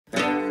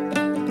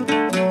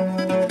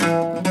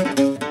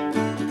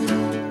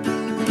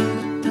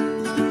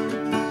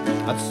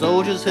At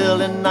Soldiers' Hill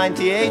in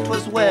 '98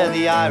 was where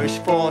the Irish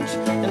fought.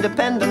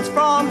 Independence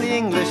from the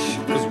English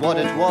was what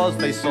it was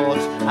they sought.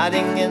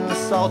 Adding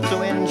insult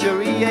to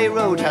injury, a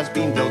road has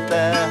been built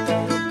there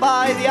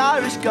by the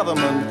Irish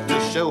government to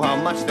show how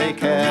much they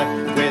care.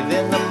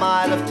 Within a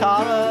mile of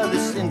Tara,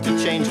 this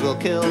interchange will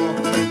kill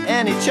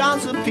any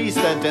chance of peace.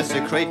 They're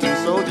desecrating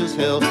Soldiers'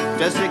 Hill,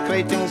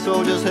 desecrating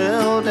Soldiers'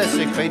 Hill,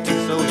 desecrating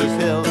Soldiers'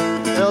 Hill.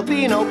 There'll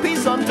be no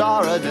peace on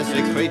Tara,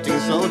 desecrating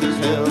Soldiers'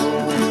 Hill.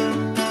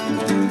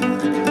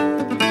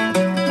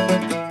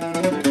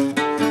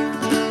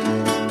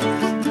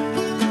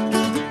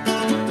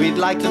 We'd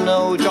like to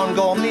know, John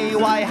Gormley,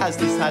 why has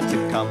this had to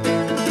come?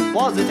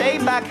 Was it a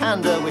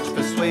backhander which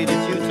persuaded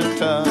you to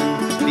turn?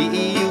 The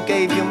EU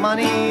gave you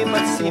money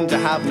but seemed to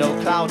have no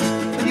clout.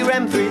 With your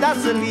M3,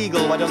 that's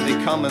illegal, why don't they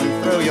come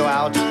and throw you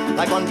out?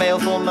 Like one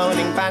baleful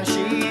moaning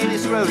banshee,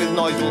 this road with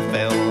noise will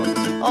fill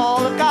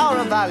all of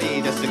Gowra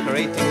Valley,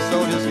 desecrating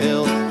Soldiers'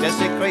 Hill,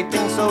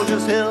 desecrating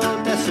Soldiers' Hill,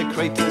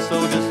 desecrating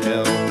Soldiers'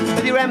 Hill.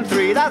 With your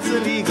M3, that's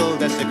illegal,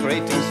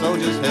 desecrating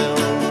Soldiers' Hill.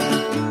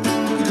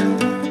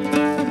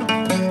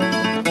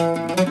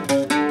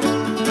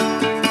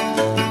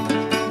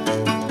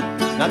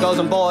 Now girls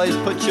and boys,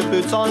 put your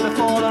boots on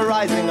before the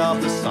rising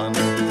of the sun.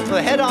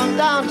 We'll head on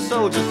down to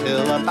Soldiers'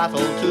 Hill, a battle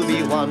to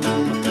be won.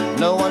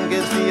 No one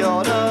gives the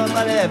order,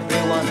 but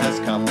everyone has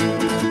come.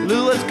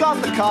 Lou has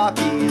got the car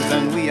keys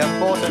and we have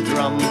bought a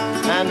drum.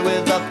 And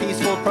with a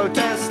peaceful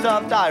protest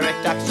of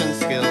direct action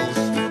skills,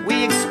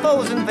 we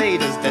expose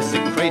invaders,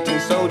 desecrating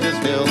Soldiers'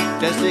 Hill,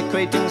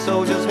 desecrating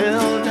Soldiers'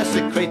 Hill,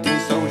 desecrating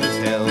Soldiers'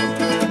 Hill.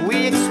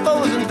 We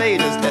expose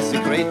invaders,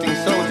 desecrating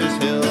Soldiers'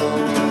 Hill.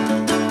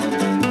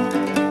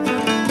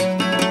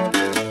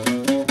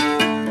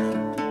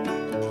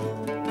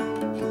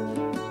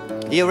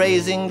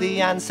 Erasing the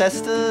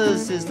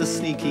ancestors is the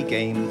sneaky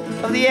game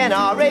of the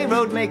NRA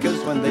road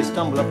makers when they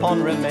stumble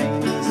upon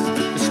remains.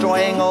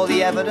 Destroying all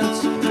the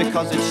evidence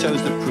because it shows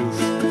the proof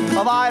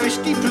of Irish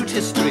deep-root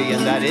history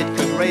and that it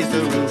could raise the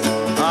roof.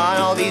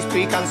 And all these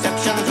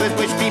preconceptions with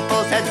which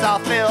people's heads are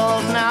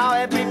filled, now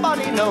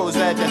everybody knows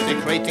they're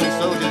desecrating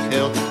Soldiers'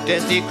 Hill,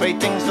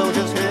 desecrating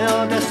Soldiers'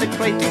 Hill,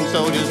 desecrating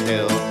Soldiers'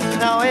 Hill.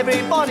 Now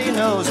everybody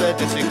knows they're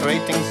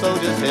desecrating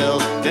Soldiers' Hill,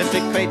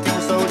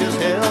 desecrating Soldiers'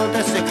 Hill,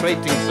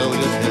 desecrating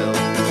Soldiers' Hill.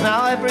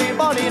 Now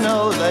everybody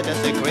knows they're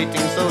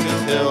desecrating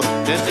Soldiers' Hill,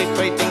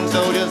 desecrating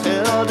Soldiers'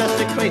 Hill,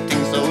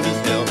 desecrating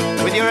Soldiers' Hill.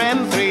 With your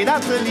M3,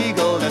 that's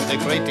illegal,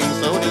 desecrating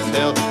Soldiers'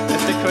 Hill,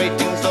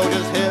 desecrating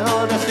Soldiers'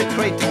 Hill,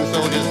 desecrating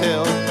Soldiers'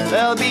 Hill.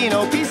 There'll be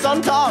no peace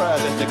on Tara,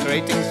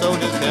 desecrating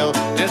Soldiers' Hill,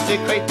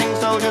 desecrating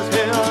Soldiers'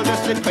 Hill,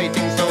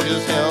 desecrating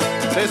Soldiers' Hill.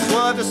 This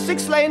was a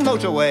 6-lane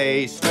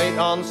motorway straight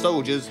on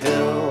Soldiers'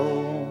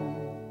 Hill.